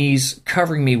my knees,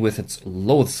 covering me with its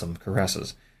loathsome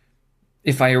caresses.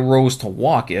 If I arose to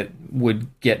walk, it would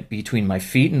get between my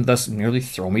feet and thus nearly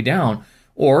throw me down,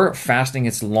 or, fastening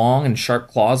its long and sharp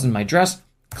claws in my dress,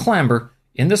 clamber,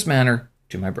 in this manner,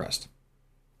 to my breast.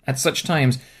 At such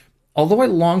times, although I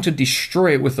longed to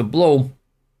destroy it with a blow,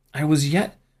 I was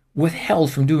yet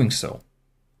withheld from doing so,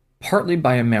 partly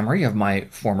by a memory of my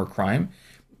former crime,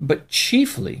 but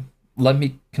chiefly, let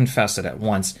me confess it at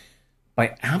once,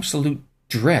 by absolute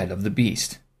dread of the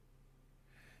beast.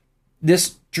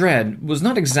 This dread was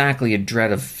not exactly a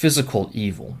dread of physical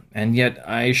evil, and yet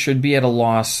I should be at a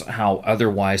loss how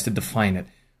otherwise to define it.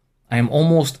 I am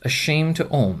almost ashamed to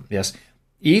own, yes,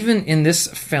 even in this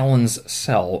felon's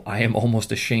cell, I am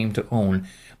almost ashamed to own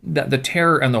that the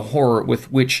terror and the horror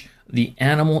with which the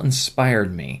animal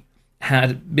inspired me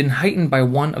had been heightened by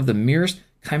one of the merest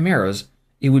chimeras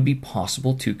it would be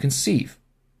possible to conceive.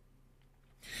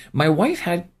 My wife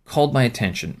had called my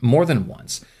attention more than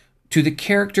once to the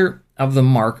character of the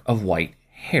mark of white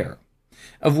hair,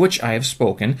 of which I have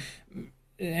spoken,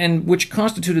 and which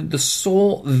constituted the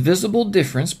sole visible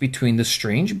difference between the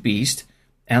strange beast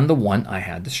and the one I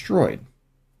had destroyed.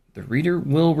 The reader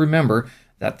will remember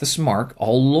that this mark,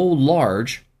 although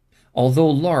large,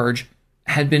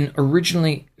 had been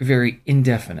originally very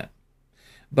indefinite,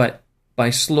 but by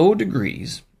slow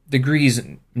degrees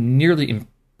nearly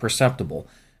imperceptible,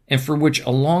 and for which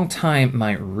a long time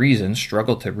my reason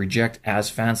struggled to reject as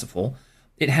fanciful,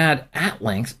 it had at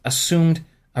length assumed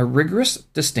a rigorous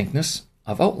distinctness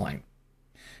of outline.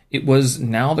 It was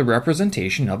now the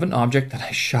representation of an object that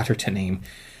I shudder to name,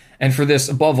 and for this,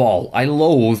 above all, I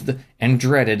loathed and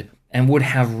dreaded and would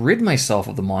have rid myself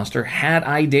of the monster had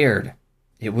I dared.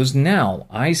 It was now,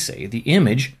 I say, the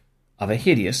image of a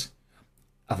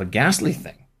ghastly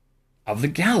thing, of the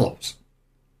gallows.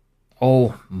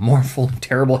 Oh, mournful and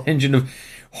terrible engine of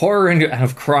horror and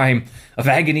of crime, of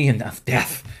agony and of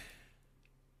death.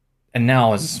 And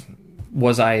now, as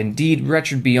was I indeed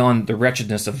wretched beyond the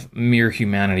wretchedness of mere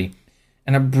humanity,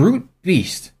 and a brute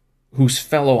beast whose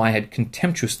fellow I had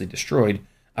contemptuously destroyed,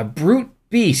 a brute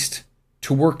beast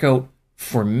to work out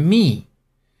for me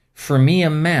a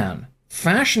man,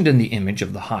 fashioned in the image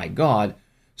of the high God,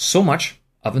 so much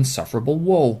of insufferable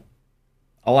woe.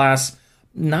 Alas,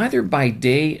 neither by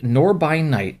day nor by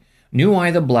night knew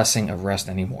I the blessing of rest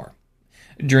any more.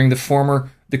 During the former,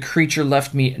 the creature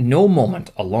left me no moment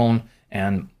alone,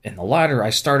 and in the latter I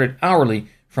started hourly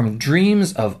from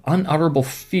dreams of unutterable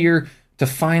fear to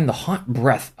find the hot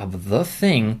breath of the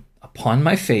thing upon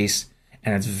my face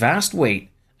and its vast weight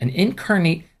an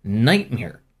incarnate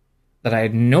nightmare that I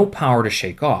had no power to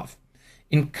shake off,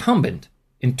 incumbent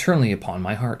internally upon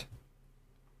my heart.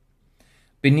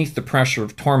 Beneath the pressure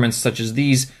of torments such as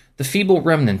these, the feeble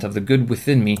remnant of the good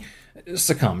within me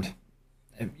succumbed.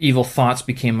 Evil thoughts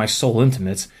became my sole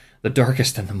intimates, the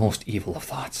darkest and the most evil of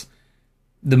thoughts.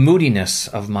 The moodiness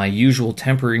of my usual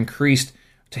temper increased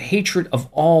to hatred of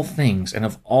all things and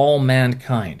of all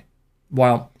mankind,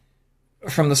 while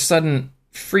from the sudden,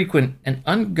 frequent, and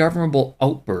ungovernable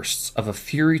outbursts of a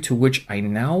fury to which I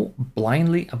now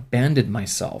blindly abandoned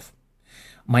myself,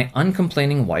 my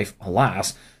uncomplaining wife,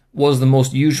 alas, was the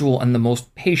most usual and the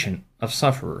most patient of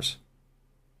sufferers.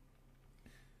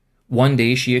 One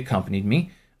day she accompanied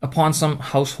me, upon some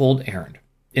household errand,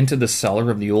 into the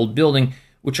cellar of the old building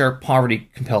which our poverty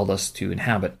compelled us to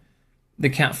inhabit. The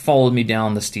cat followed me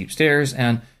down the steep stairs,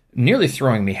 and, nearly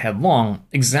throwing me headlong,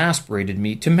 exasperated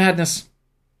me to madness.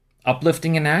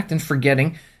 Uplifting an act and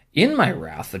forgetting, in my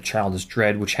wrath, the childish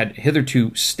dread which had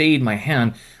hitherto stayed my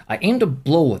hand, I aimed a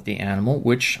blow at the animal,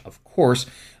 which, of course,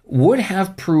 would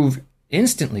have proved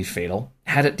instantly fatal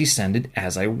had it descended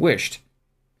as I wished.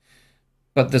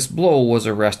 But this blow was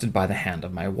arrested by the hand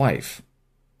of my wife.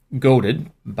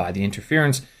 Goaded by the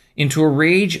interference, Into a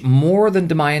rage more than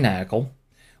demoniacal,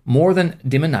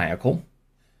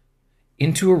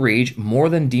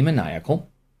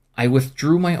 I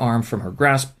withdrew my arm from her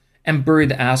grasp and buried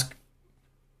the axe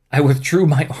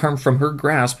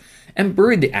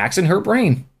in her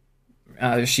brain.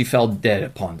 She fell dead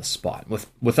upon the spot,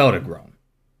 without a groan.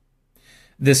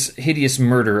 This hideous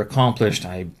murder accomplished,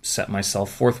 I set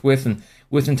myself forthwith and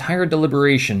with entire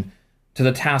deliberation to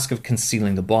the task of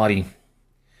concealing the body.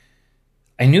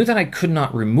 I knew that I could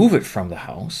not remove it from the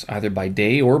house, either by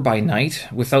day or by night,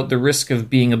 without the risk of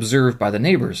being observed by the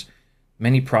neighbors.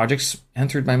 Many projects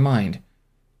entered my mind.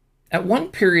 At one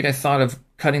period I thought of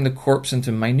cutting the corpse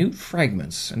into minute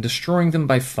fragments and destroying them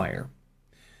by fire.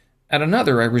 At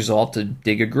another I resolved to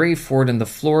dig a grave for it in the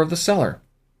floor of the cellar.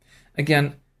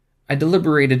 Again, I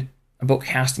deliberated about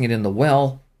casting it in the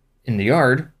well, in the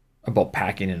yard, about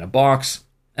packing it in a box,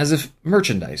 as if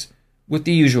merchandise, with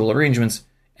the usual arrangements,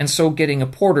 and so getting a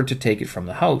porter to take it from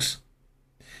the house.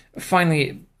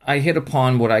 Finally, I hit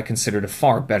upon what I considered a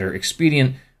far better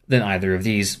expedient than either of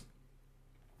these.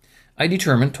 I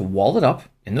determined to wall it up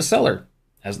in the cellar,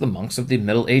 as the monks of the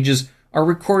Middle Ages are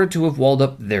recorded to have walled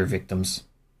up their victims.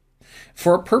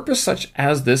 For a purpose such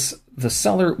as this, the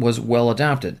cellar was well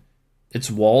adapted. Its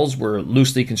walls were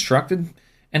loosely constructed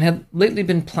and had lately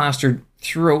been plastered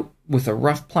throughout with a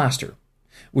rough plaster,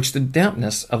 which the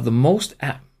dampness of the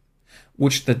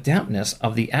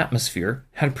atmosphere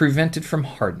had prevented from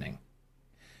hardening.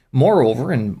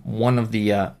 Moreover, in one of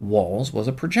the walls was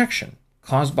a projection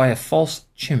caused by a false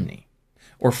chimney,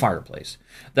 or fireplace,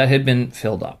 that had been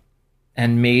filled up,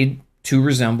 and made to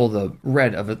resemble the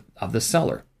red of the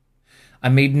cellar. I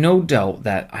made no doubt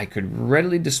that I could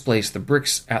readily displace the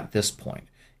bricks at this point,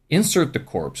 insert the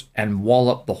corpse, and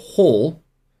wall the whole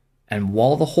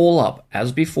up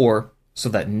as before, so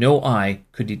that no eye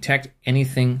could detect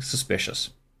anything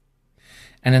suspicious.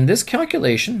 And in this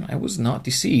calculation I was not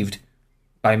deceived.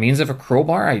 By means of a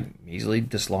crowbar I easily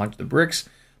dislodged the bricks,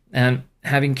 and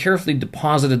having carefully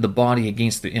deposited the body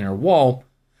against the inner wall,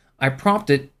 I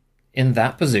propped it in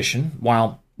that position,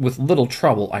 while with little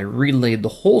trouble I relaid the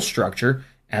whole structure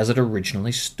as it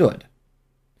originally stood.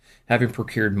 Having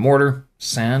procured mortar,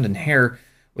 sand, and hair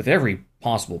with every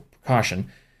possible precaution,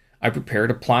 I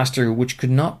prepared a plaster which could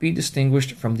not be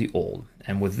distinguished from the old,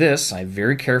 and with this I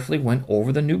very carefully went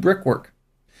over the new brickwork.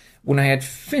 When I had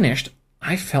finished,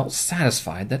 I felt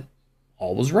satisfied that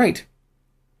all was right.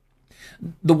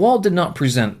 The wall did not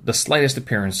present the slightest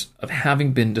appearance of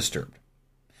having been disturbed.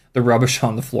 The rubbish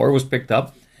on the floor was picked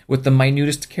up with the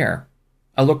minutest care.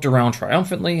 I looked around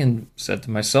triumphantly and said to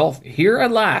myself, "Here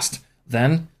at last,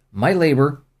 then, my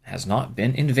labor has not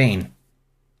been in vain."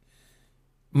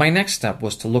 My next step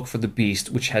was to look for the beast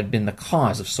which had been the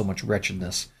cause of so much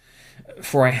wretchedness,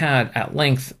 for I had at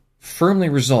length firmly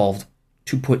resolved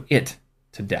to put it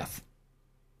to death.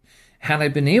 Had I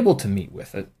been able to meet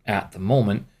with it at the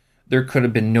moment, there could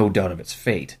have been no doubt of its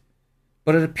fate,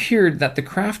 but it appeared that the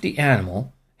crafty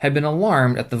animal had been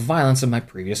alarmed at the violence of my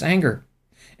previous anger,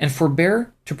 and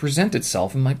forbore to present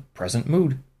itself in my present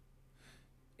mood.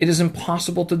 It is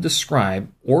impossible to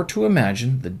describe or to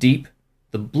imagine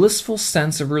the blissful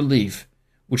sense of relief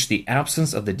which the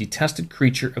absence of the detested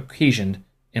creature occasioned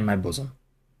in my bosom.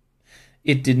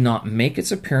 It did not make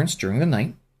its appearance during the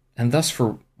night, and thus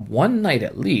for one night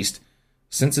at least,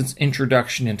 since its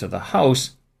introduction into the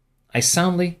house, I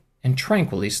soundly and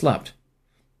tranquilly slept.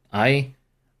 I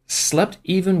slept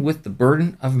even with the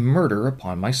burden of murder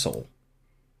upon my soul.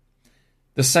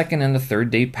 The second and the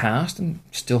third day passed, and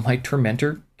still my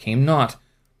tormentor came not.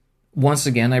 Once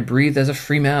again I breathed as a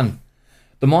free man.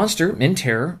 The monster, in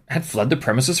terror, had fled the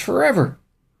premises forever.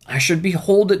 I should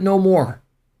behold it no more.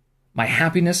 My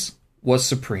happiness was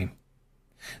supreme.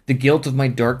 The guilt of my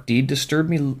dark deed disturbed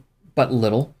me but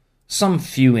little. Some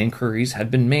few inquiries had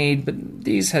been made, but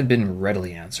these had been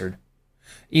readily answered.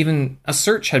 Even a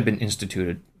search had been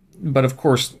instituted, but of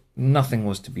course nothing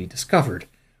was to be discovered.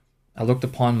 I looked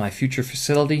upon my future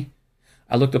felicity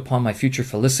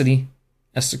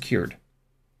as secured.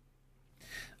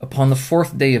 Upon the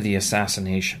fourth day of the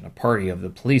assassination, a party of the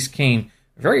police came,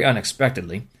 very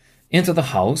unexpectedly, into the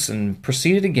house and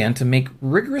proceeded again to make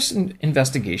rigorous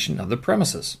investigation of the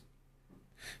premises.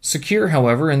 Secure,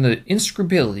 however, in the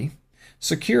inscrutability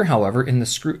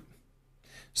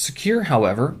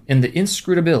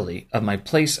of my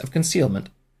place of concealment,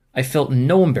 I felt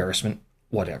no embarrassment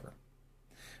whatever.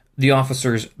 The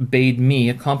officers bade me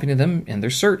accompany them in their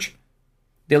search.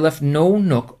 They left no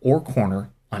nook or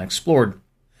corner unexplored.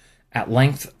 At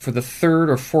length, for the third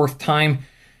or fourth time,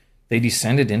 they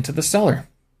descended into the cellar.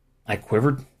 I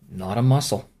quivered not a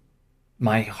muscle.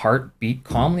 My heart beat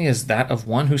calmly as that of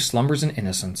one who slumbers in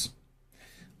innocence.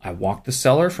 I walked the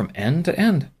cellar from end to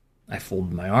end. I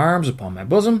folded my arms upon my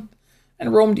bosom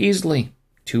and roamed easily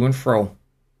to and fro.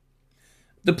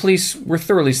 The police were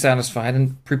thoroughly satisfied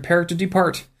and prepared to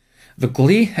depart. The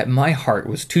glee at my heart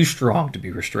was too strong to be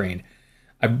restrained.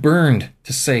 I burned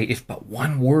to say, if but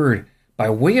one word, by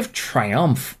way of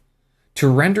triumph, to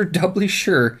render doubly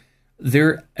sure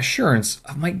their assurance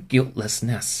of my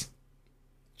guiltlessness.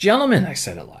 "Gentlemen," I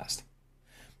said at last,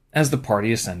 as the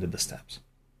party ascended the steps,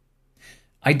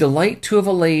 "I delight to have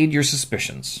allayed your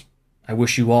suspicions. I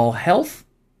wish you all health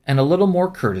and a little more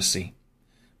courtesy.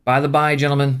 By the by,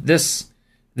 gentlemen, this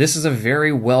is a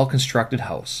very well-constructed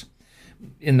house."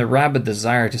 In the rabid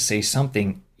desire to say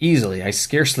something easily, I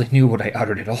scarcely knew what I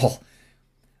uttered at all.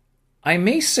 "I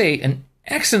may say an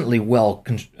excellently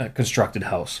well-constructed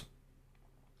house.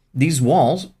 These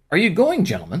walls— are you going,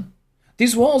 gentlemen?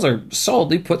 These walls are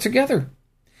solidly put together."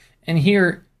 And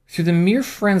here, through the mere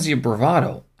frenzy of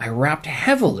bravado, I rapped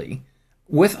heavily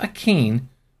with a cane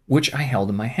which I held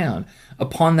in my hand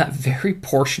upon that very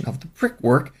portion of the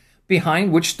brickwork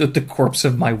behind which stood the corpse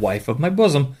of my wife of my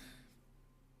bosom.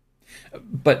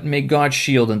 But may God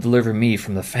shield and deliver me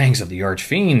from the fangs of the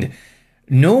arch-fiend!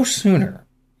 No sooner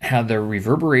had the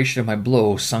reverberation of my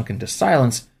blow sunk into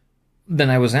silence than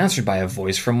I was answered by a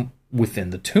voice from within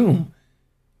the tomb,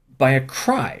 by a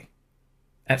cry,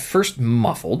 at first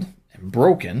muffled and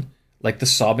broken, like the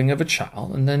sobbing of a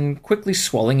child, and then quickly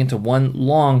swelling into one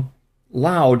long,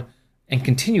 loud, and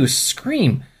continuous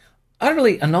scream,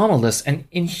 utterly anomalous and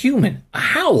inhuman, a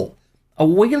howl, a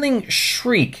wailing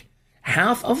shriek,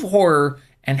 half of horror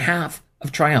and half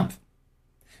of triumph,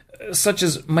 such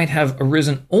as might have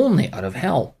arisen only out of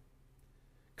hell,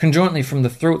 conjointly from the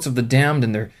throats of the damned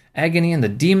in their agony and the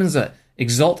demons that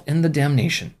exult in the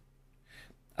damnation.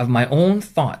 Of my own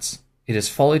thoughts it is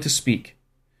folly to speak.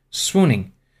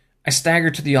 Swooning, I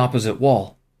staggered to the opposite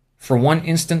wall. For one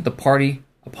instant the party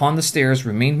upon the stairs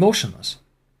remained motionless,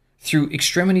 through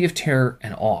extremity of terror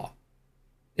and awe.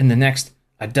 In the next,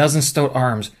 a dozen stout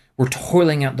arms were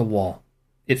toiling at the wall.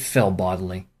 It fell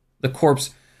bodily. The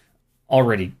corpse,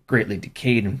 already greatly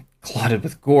decayed and clotted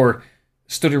with gore,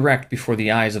 stood erect before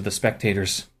the eyes of the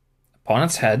spectators. Upon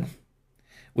its head,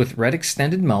 with red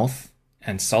extended mouth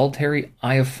and solitary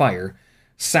eye of fire,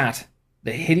 sat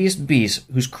the hideous beast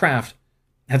whose craft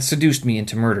had seduced me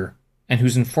into murder, and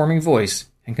whose informing voice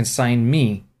had consigned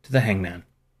me to the hangman.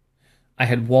 I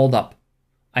had walled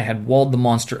the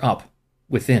monster up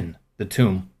within the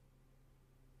tomb.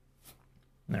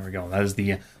 There we go. That is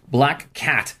The Black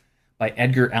Cat by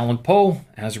Edgar Allan Poe,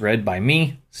 as read by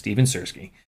me, Stephen Sersky.